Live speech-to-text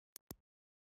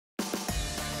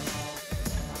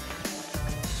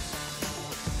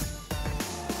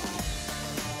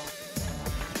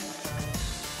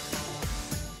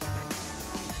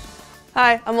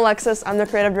Hi, I'm Alexis. I'm the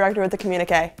creative director with the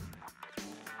Communiqué.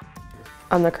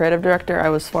 I'm the creative director. I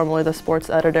was formerly the sports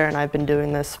editor, and I've been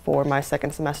doing this for my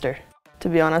second semester. To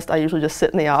be honest, I usually just sit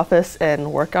in the office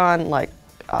and work on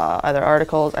either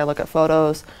articles, I look at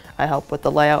photos, I help with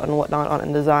the layout and whatnot on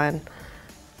InDesign.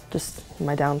 Just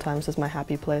my downtimes is my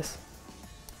happy place.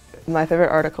 My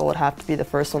favorite article would have to be the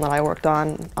first one that I worked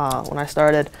on when I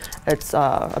started. It's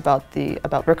about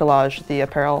Bricolage, the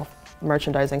apparel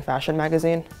merchandising fashion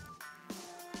magazine.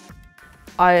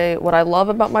 What I love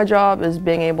about my job is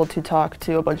being able to talk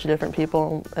to a bunch of different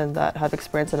people and that have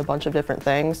experience in a bunch of different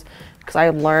things, because I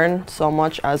learn so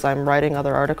much as I'm writing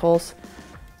other articles.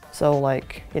 So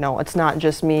it's not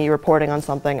just me reporting on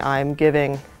something, I'm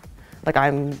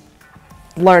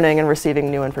learning and receiving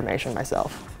new information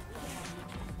myself.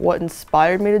 What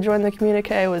inspired me to join the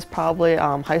Communiqué was probably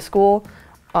high school.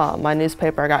 My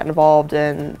newspaper, I got involved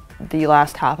in the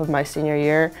last half of my senior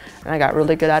year, and I got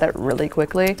really good at it really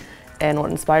quickly. And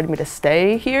what inspired me to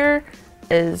stay here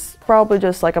is probably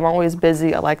just I'm always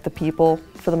busy. I like the people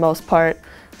for the most part,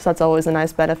 so that's always a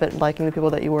nice benefit, liking the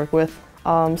people that you work with.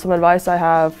 Some advice I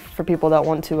have for people that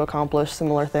want to accomplish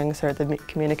similar things here at the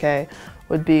Communiqué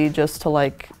would be just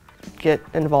to get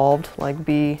involved,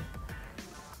 be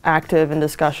active in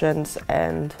discussions,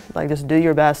 and just do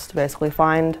your best. Basically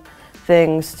find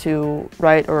things to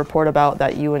write or report about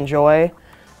that you enjoy.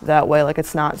 That way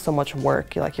it's not so much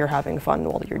work, you're having fun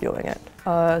while you're doing it.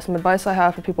 Some advice I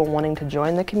have for people wanting to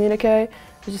join the Communiqué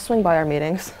is just swing by our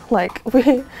meetings.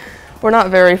 We're not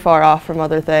very far off from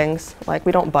other things.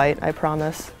 We don't bite, I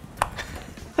promise.